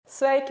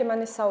Sveiki,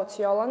 mani sauc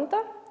Jolanta.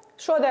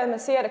 Šodien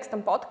mēs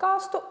ierakstam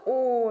podkastu,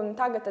 un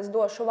tagad es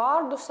došu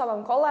vārdu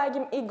savam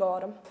kolēģim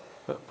Igoram.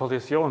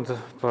 Paldies, Jolanta,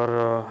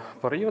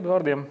 par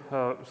ievadvārdiem.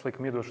 Es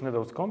laikam iedošu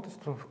nedaudz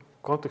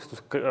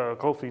kontekstus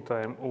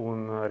klausītājiem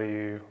un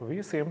arī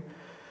viesiem.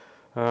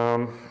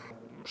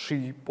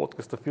 Šī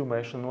podkasta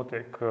filmēšana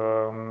notiek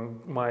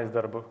mājas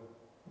darba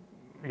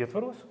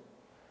ietvaros.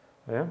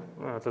 Ja?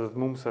 Tad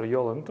mums ar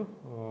Jolantu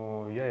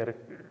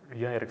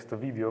jāieraksta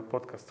video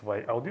podkasts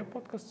vai audio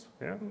podkasts.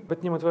 Ja?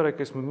 Bet ņemot vērā,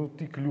 ka esmu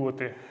tik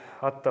ļoti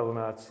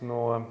attālināts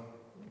no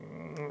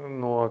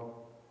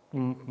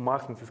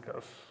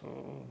mākslinieckās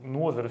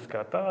nozares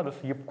kā tādas,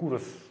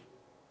 jebkuras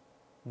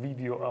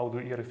video,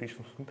 audio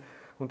ierakstīšanas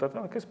un tā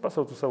tālāk, es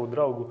pasaucu savu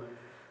draugu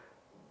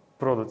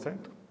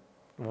producentu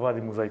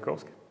Vadimu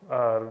Zaikovski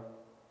ar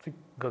cik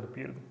gadu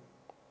pieredzi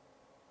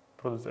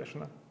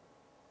producēšanā?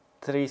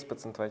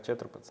 13 vai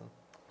 14.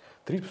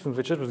 13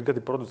 vai 14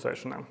 gadi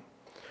producēšanā.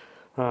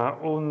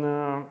 Un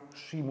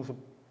šī mūsu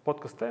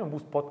podkasta tēma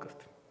būs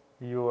podkasti,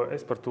 jo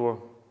es par to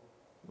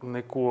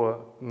neko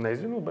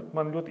nezinu, bet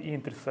man ļoti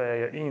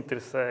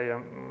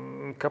interesēja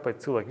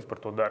kāpēc cilvēki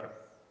vispār to dara.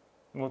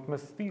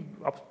 Mēs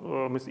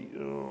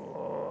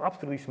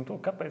apspriedīsim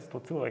to, kāpēc to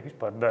cilvēki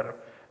vispār dara.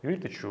 Jo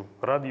ir taču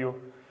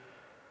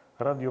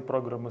radio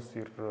programmas,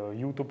 ir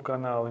YouTube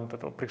kanāli, un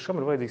priekš kam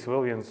ir vajadzīgs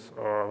vēl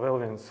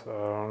viens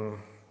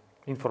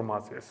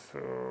informācijas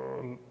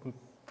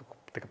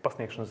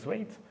pasniegšanas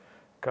veids,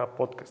 kā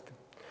podkasti.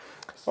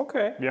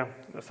 Okay. Jā,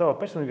 savā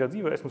personīgā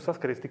dzīvē esmu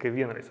saskaries tikai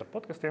vienreiz ar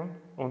podkastiem,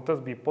 un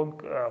tas bija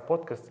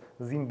podkasts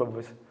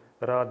Zimbabves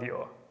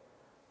radio.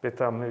 Pie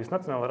tām nevis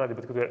nacionālā radio,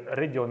 bet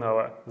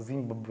reģionālā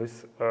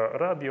Zimbabves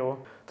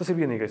radio. Tas ir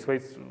vienīgais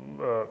veids,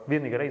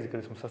 vienīgā reize, kad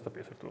esmu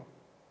sastapies ar to.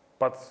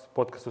 Pats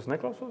podkastus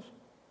neklausos,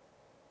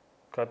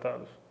 kā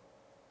tādus.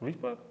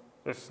 Vispār.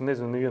 Es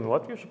nezinu nevienu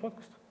latviešu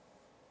podkastu.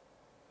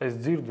 Es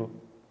dzirdu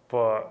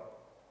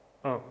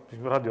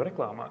radio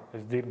reklāmā, es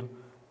dzirdu,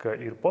 ka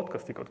ir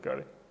podkasti kaut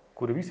kādi,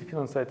 kuri visi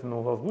finansēti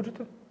no valsts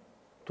budžeta.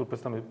 Tur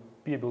pēc tam ir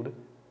piebilde.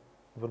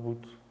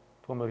 Varbūt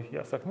tomēr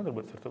jāsāk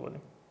nedarboties ar to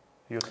vadiem,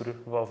 jo tur ir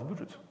valsts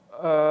budžets.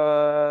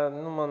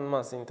 Man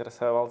maz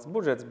interesē valsts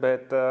budžets,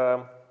 bet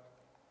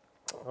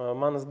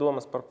manas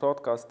domas par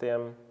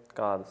podkastiem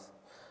kādas.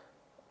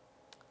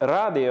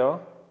 Radio,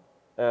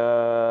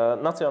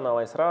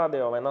 nacionālais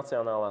radio vai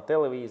nacionālā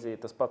televīzija,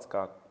 tas pats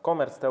kā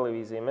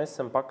komerctelevīzija, mēs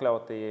esam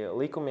pakļauti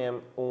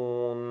likumiem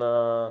un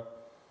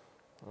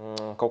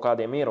kaut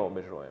kādiem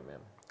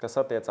ierobežojumiem, kas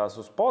attiecās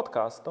uz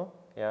podkastu.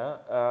 Ja,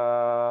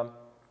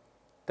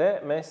 te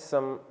mēs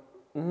esam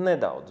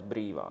nedaudz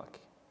brīvāki.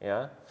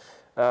 Ja.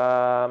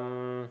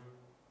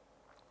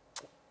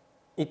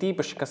 It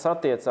īpaši, kas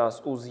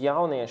attiecās uz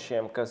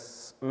jauniešiem,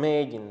 kas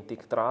mēģina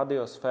tikt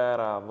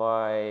radiosfērā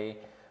vai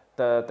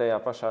tajā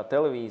pašā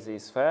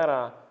televīzijas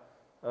sfērā,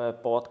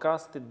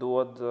 podkasti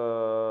dod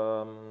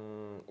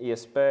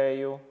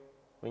iespēju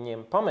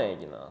viņiem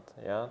pamēģināt.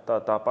 Ja?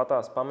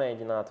 Tāpatās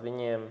pamēģināt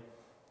viņiem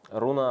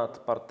runāt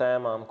par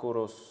tēmām,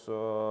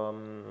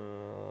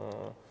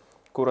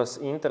 kuras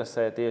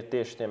interesē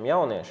tieši tiem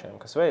jauniešiem,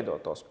 kas veido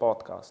tos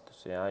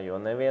podkastus. Ja? Jo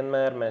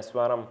nevienmēr mēs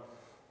varam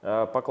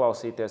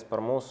paklausīties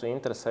par mūsu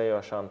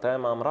interesējošām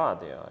tēmām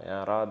radio.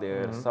 Ja?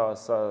 Radio ir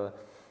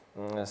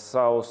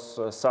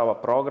sava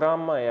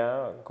programma,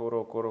 ja,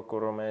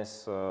 kuru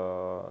mēs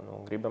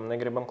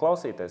negribam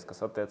klausīties,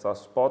 kas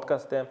attiecās uz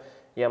podkastiem.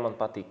 Ja man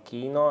patīk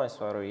kino,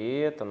 es varu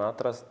iet un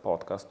atrast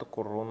podkastu,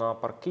 kur runā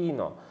par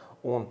kino.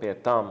 Un pie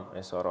tam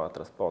es varu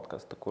atrast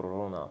podkastu, kur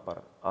runā par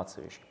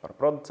atsevišķi par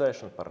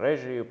producēšanu, par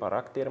režiju, par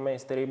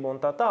aktiermeistarību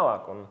un tā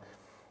tālāk.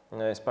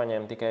 Un es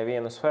paņēmu tikai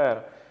vienu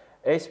sfēru.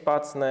 Es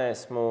pats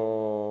neesmu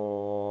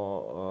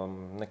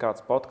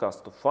nekāds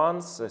podkastu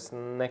fans, es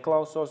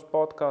neklausos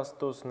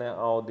podkastus, ne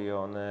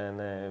audio,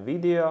 ne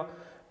video,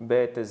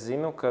 bet es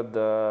zinu, ka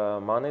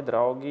mani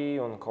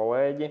draugi un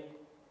kolēģi,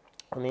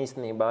 un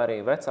īstenībā arī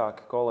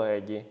vecāki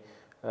kolēģi,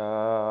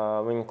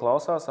 viņi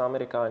klausās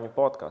amerikāņu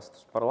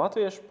podkastus. Par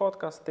latviešu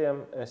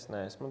podkastiem es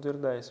neesmu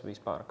dzirdējis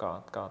vispār kā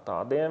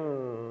tādiem.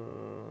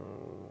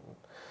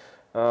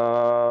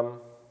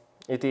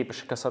 Ir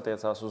īpaši, kas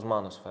attiecās uz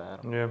manu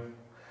sfēru. Yeah.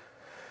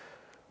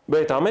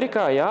 Bet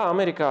Amerikā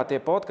tie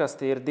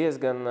podkasti ir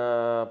diezgan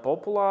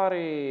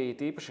populāri,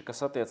 tīpaši,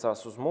 kas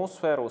attiecās uz mūsu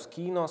sfēru, uz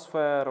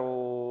kinosfēru.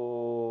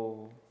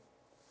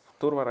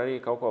 Tur var arī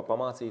kaut ko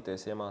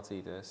pamācīties,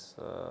 iemācīties.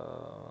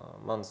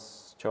 Mans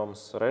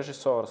čoms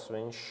režisors,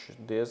 viņš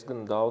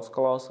diezgan daudz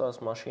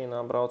klausās, mašīnā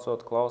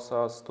braucot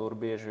klausās, tur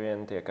bieži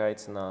vien tiek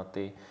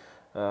aicināti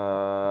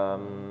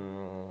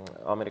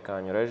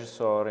amerikāņu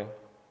režisori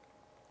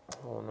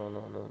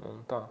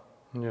un tā.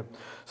 Jā.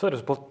 Sāries,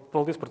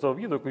 paldies par tavu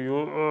viedokli,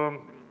 jo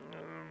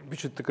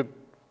viņš ir tagad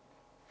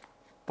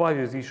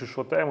pavirzīšu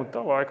šo tēmu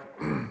tālāk.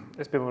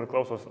 Es, piemēram,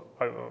 klausos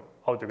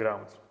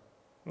audiogrāmatas.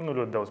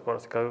 Ļoti daudz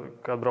parasti,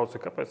 kā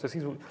braucu, kāpēc. Es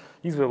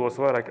izvēlos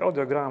vairāk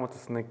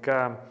audiogrāmatas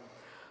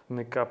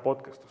nekā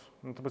podkastus.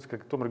 Tāpēc,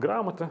 ka tomēr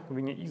grāmata,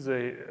 viņa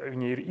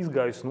ir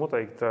izgājusi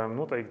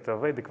noteikta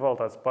veida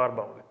kvalitātes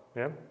pārbaudi.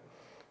 Ja?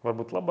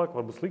 Varbūt labāk,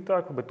 varbūt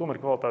sliktāk, bet tomēr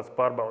ir kvalitātes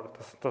pārbaude.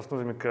 Tas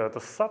nozīmē, ka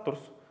tas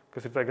saturs,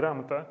 kas ir tajā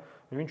grāmatā,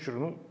 viņš ir,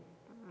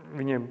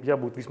 viņiem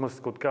jābūt vismaz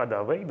kaut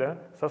kādā veidā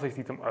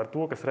sasaistītam ar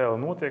to, kas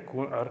reāli notiek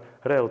un ar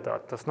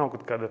realitāti. Tas nav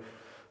kaut kāda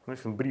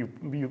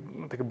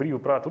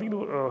brīva prāta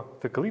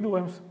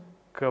lidojums,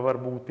 ka var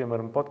būt,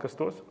 piemēram,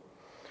 podkastos.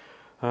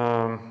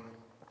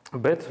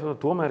 Bet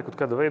tomēr kaut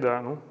kādā veidā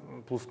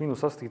plus mīnus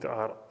sastīta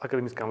ar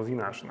akademiskām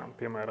zināšanām,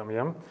 piemēram.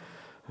 Ja?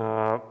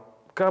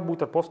 Kā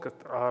būt ar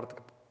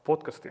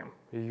podkastiem,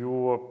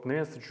 jo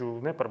neviens taču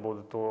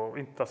neparbauda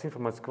tās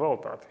informācijas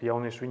kvalitāti.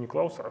 Jaunieši viņu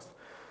klausās,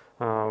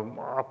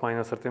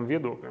 apmainās ar tiem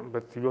viedokļiem,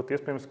 bet ļoti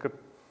iespējams, ka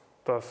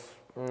tas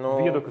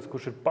viedoklis,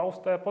 kurš ir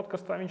pausts tajā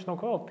podkastā, viņš nav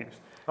kvalitatīvs.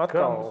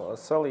 Atkal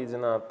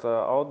salīdzināt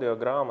audio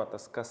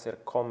grāmatas, kas ir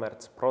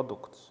komerc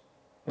produkts,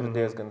 ir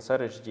diezgan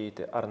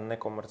sarežģīti ar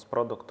nekomerc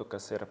produktu,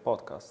 kas ir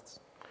podkasts.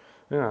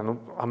 Jā,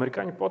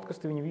 amerikāņu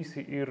podkasti, viņi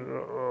visi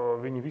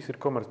ir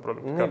komerc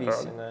produkti. Ne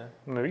visi, ne.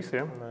 Ne visi,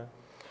 ja? Ne.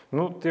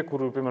 Tie,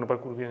 piemēram,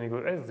 par kuru vienīgi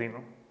es zinu,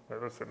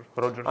 tas ir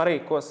Rodžers. Arī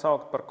ko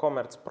saukt par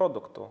komerc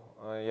produktu.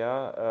 Ja?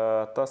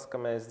 Tas, ka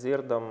mēs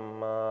dzirdam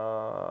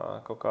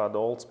kaut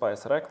kādu Old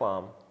Spice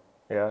reklāmu,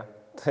 ja?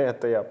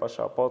 tajā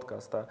pašā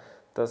podkastā,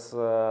 tas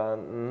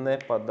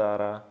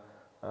nepadara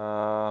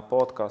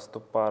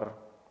podkastu par,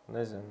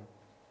 nezinu,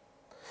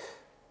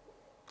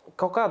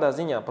 kaut kādā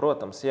ziņā,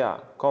 protams, jā,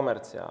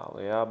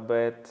 komerciālu, jā,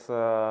 bet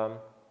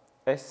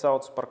es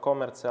saucu par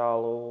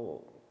komerciālu,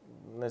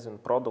 nezinu,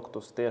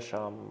 produktus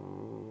tiešām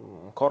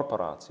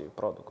korporāciju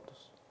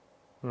produktus.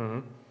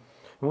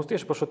 Mums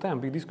tieši par šo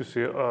tēmu bija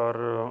diskusija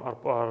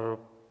ar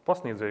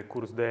pasniedzēju,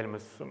 kuras dēļ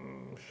mēs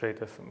šeit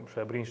esam,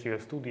 šajā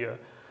brīnišķīgajā studijā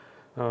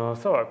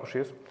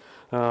savākušies.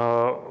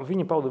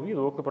 Viņi pauda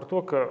viedokli par to,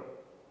 ka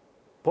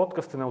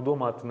podkasti nav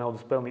domāti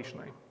naudas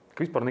pelnīšanai.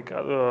 Ka vispār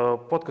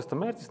podkasta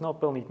mērķis nav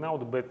pelnīt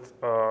naudu, bet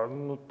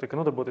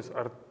nodarboties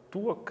ar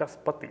to, kas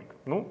patīk.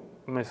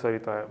 Mēs arī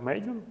tā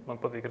mēģinām, man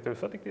patīk ar tevi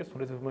satikties, un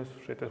redzam, mēs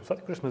šeit esam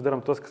satikušies, mēs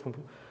darām tas, kas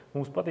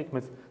mums patīk,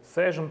 mēs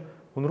sēžam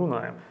un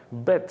runājam.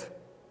 Bet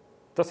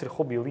tas ir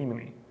hobija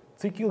līmenī.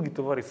 Cik ilgi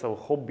tu vari savu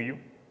hobiju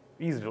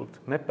izvilkt,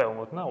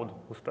 nepelnot naudu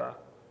uz tā?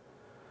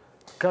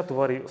 Kā tu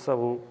vari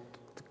savu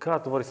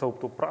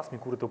to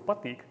prasmi, kura tev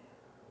patīk,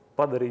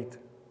 padarīt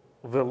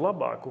vēl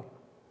labāku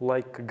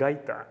laika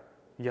gaitā,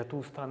 ja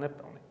tu uz tā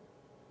nepelni?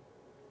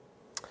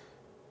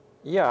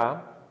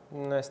 Jā,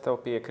 es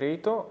tev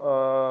piekrītu.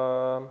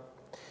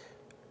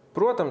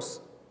 Protams,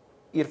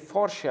 ir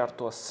forši ar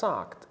to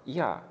sākt.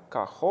 Jā,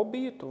 kā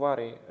hobiju tu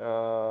vari,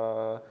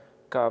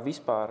 kā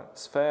vispār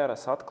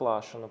sfēras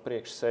atklāšanu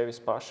priekš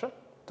sevis paša.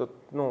 Tad,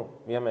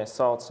 ja mēs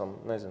saucam,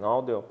 nezinu,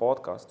 audio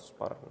podkastus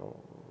par,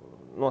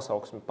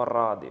 nosauksim par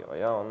radio,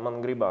 ja, un man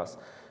gribās,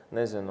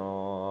 nezinu,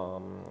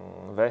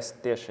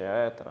 vest tiešajā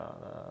ēterā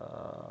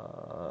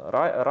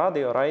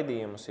radio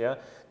raidījumus, ja,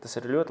 tas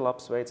ir ļoti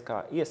labs veids,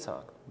 kā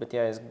iesākt.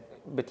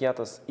 Bet ja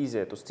tas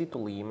iziet uz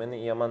citu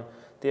līmeni, ja man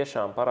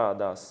tiešām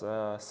parādās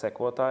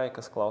sekotāji,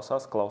 kas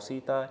klausās,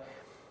 klausītāji,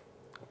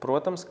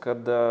 protams,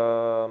 kad,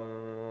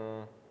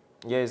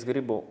 ja es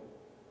gribu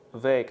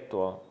veikt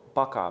to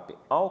pakāpi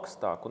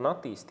augstāk un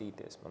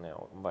attīstīties, man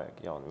jau vajag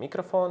jaunu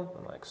mikrofonu,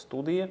 man vajag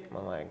studija,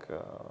 man vajag,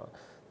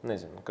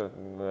 nezinu,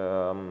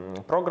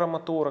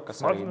 programmatūra,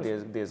 kas arī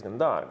diezgan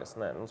dārgas.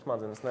 Nē,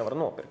 smadzenes nevar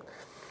nopirkt.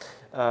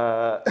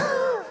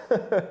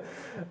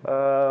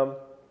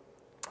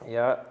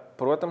 Ja,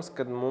 protams,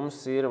 kad mums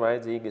ir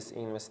vajadzīgas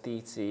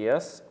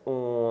investīcijas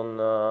un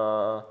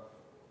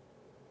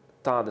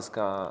tādas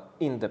kā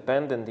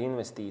independent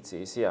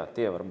investīcijas, jā,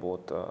 tie var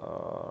būt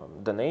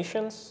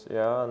donations,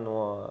 jā,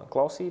 no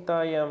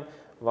klausītājiem,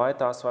 vai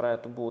tās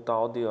varētu būt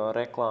audio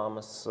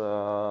reklāmas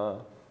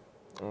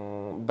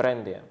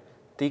brandiem.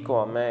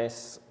 Tikko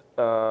mēs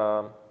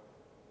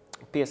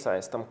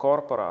piesaistam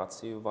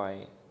korporāciju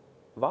vai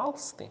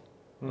valsti,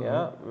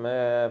 ja,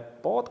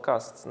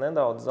 podkasts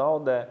nedaudz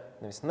zaudē,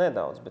 nevis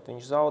nedaudz, bet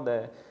viņš zaudē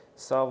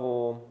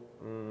savu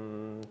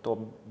to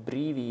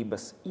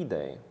brīvības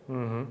ideju.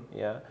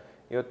 Ja,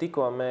 jo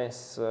tikko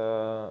mēs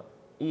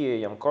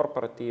ieejam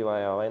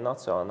korporatīvajā vai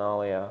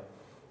nacionālajā,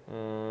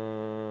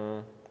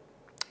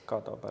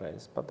 kā to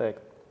pareizi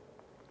pateikt?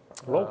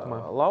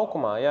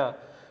 Laukumā, jā.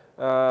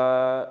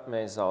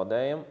 Mēs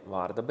zaudējam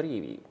vārda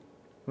brīvību.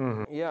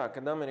 Jā,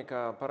 kad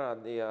Amerikā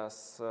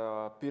parādījās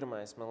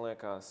pirmais, man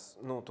liekas,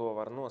 to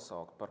var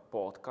nosaukt par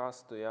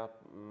podkastu, jā,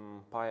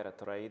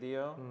 Pirate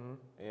Radio,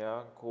 jā,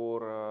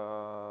 kur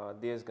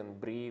diezgan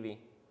brīvi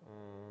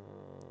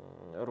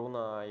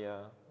runāja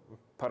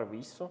par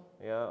visu,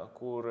 jā,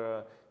 kur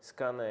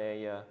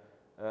skanēja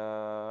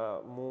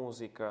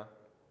mūzika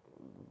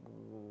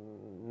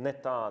ne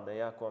tāda,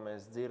 jā, ko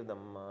mēs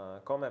dzirdam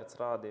komerc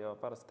radio,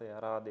 parastajā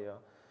radio.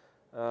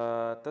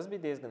 Tas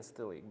bija diezgan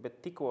stilīgi,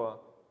 bet tikko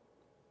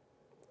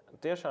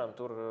tiešām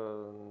tur,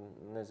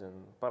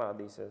 nezinu,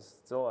 parādīsies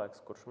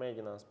cilvēks, kurš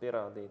mēģinās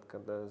pierādīt, ka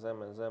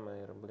zeme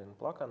ir,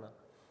 plakana.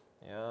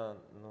 Jā,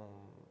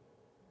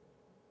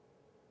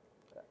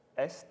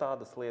 es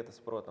tādas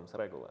lietas, protams,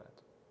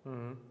 regulētu.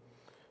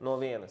 No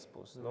vienas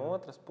puses. No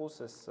otras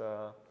puses,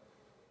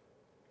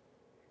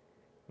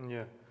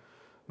 Jā.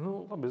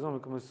 Nu, labi, es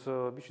domāju, ka mēs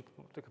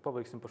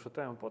pabeigsim par šo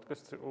tēmu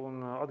podkastu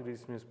un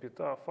atgriezīsimies pie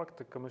tā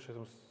fakta, ka mēs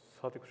esam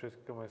satikušies,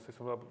 ka mēs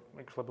esam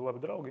labi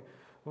draugi.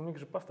 Un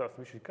vienkārši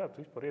pastāstīsim, kā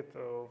tu vispār iet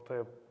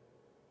tajā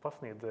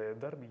pasniedzēja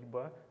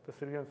darbībā. Tas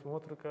ir viens un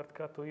otrkārt,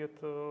 kā tu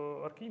iet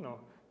ar kino,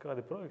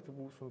 kādi projekti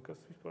būs un kas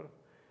vispār.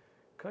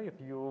 Kā iet,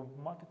 jo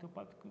mati tev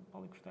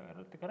palikuši tā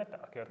tik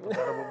retāki ar to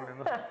darbu.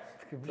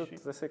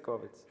 Tas ir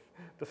Covid.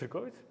 Tas ir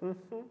Covid?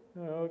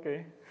 Jā, ok.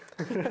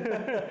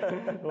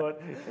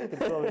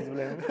 Covid,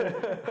 blēm.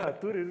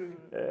 Tur ir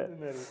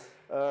nervi.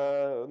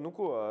 Nu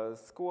ko,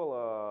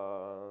 skolā,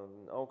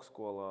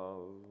 augstskolā,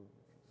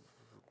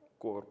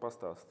 ko var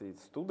pastāstīt?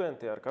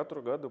 Studenti ar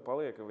katru gadu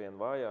paliek vien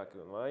vājāki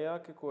un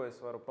vājāki, ko es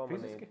varu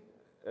pamanīt.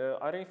 Fiziski?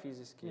 Arī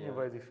fiziski, jā.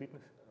 Vajadzīgs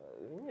fitness.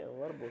 Viņam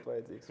varbūt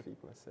vajadzīgs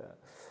fitness, jā.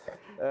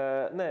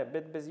 Nē,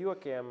 bet bez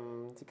jokiem,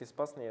 cik es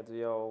pasniedzu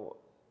jau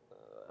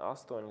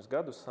 8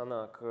 gadus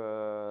sanāk,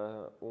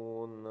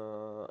 un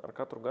ar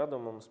katru gadu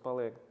mums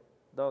paliek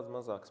daudz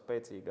mazāk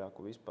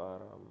spēcīgāku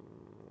vispār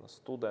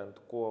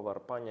studentu, ko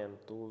var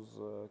paņemt uz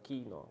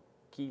kino.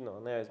 Kino,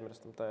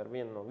 neaizmirstam, tā ir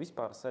viena no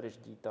vispār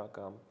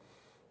sarežģītākām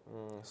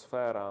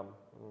sfērām,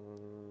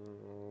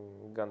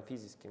 gan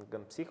fiziski,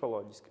 gan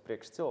psiholoģiski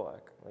priekš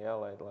cilvēka, jā,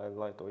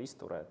 lai to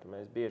izturētu.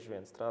 Mēs bieži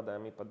vien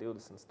strādājam pa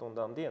 20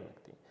 stundām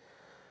diennaktī.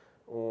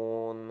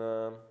 Un,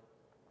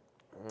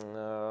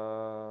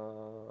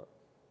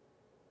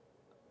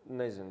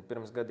 nezinu,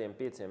 pirms gadiem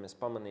 5 es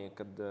pamanīju,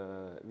 kad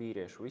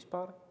vīriešu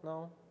vispār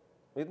nav.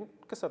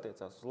 Kas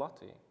attiecās uz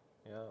Latviju?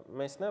 Jā.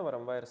 Mēs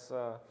nevaram vairs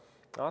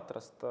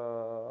atrast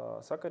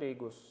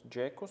sakarīgus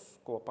džekus,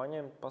 ko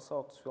paņemt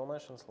pasaules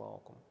filmēšanas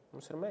laukumu.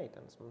 Mums ir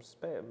meitenes.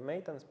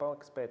 Meitenes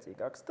palika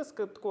spēcīgākas. Tas,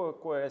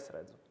 ko es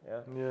redzu.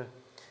 Ja? Jā.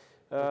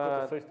 Kā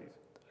tas saistīts?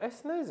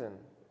 Es nezinu.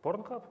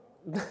 Pornokāp?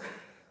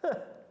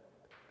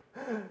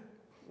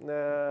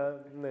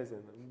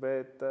 Nezinu.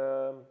 Bet,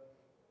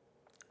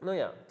 nu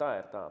jā, tā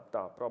ir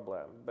tā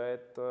problēma.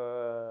 Bet,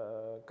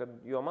 kad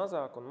jo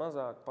mazāk un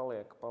mazāk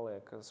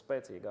paliek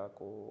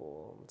spēcīgāku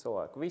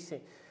cilvēku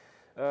visi,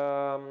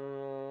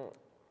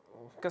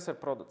 kas ir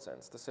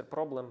producents? Tas ir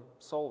problem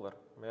solver.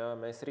 Jā,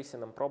 mēs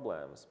risinam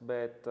problēmas,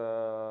 bet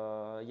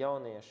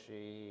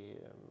jaunieši,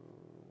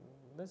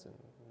 nezinu,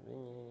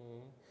 viņi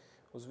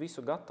uz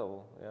visu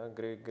gatavu, jā,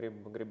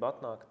 grib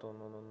atnākt un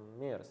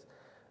mieras.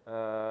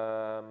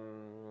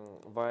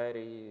 Vai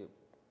arī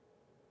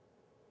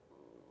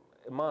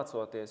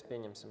mācoties,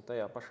 pieņemsim,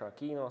 tajā pašā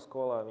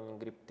kinoskolā, viņi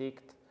grib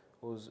tikt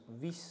uz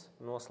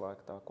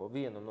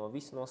vienu no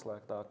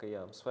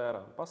visnoslēgtākajām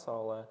sfērām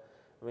pasaulē.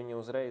 Viņi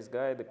uzreiz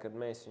gaida, kad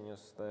mēs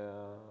viņus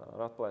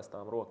ar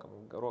atplēstām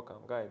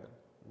rokām gaidām.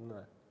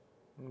 Nē.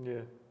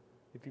 Jā,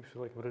 ir tīpaši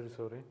laikam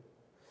režisori.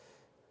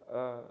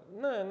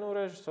 Nē, nu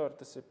režisori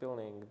tas ir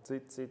pilnīgi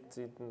es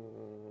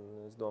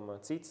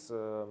domāju, cits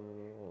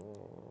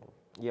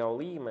jau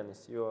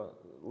līmenis, jo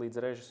līdz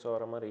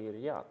režisoram arī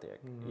ir jātiek,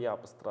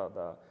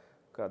 jāpastrādā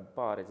kādu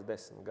pāris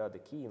 10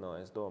 gadi kino,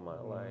 es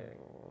domāju, lai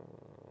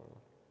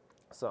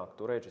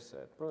sāktu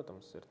režisēt.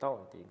 Protams, ir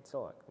talantīgi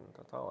cilvēki un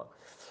tā tālāk.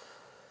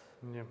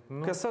 Ja,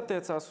 Kas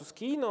attiecās uz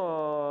kino,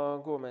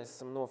 ko mēs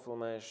esam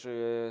nofilmējuši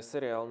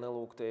seriālu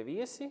Nelūgtie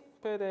viesi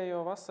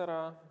pēdējo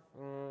vasarā.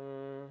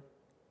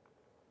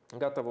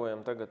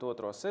 Gatavojam tagad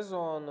 2.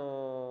 sezonu,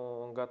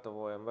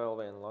 gatavojam vēl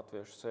vienu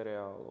latviešu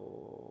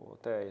seriālu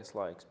Tējas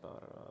laiks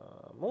par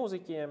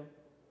mūziķiem.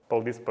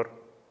 Paldies par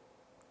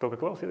to, ka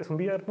klausieties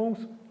un bijāt ar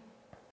mums.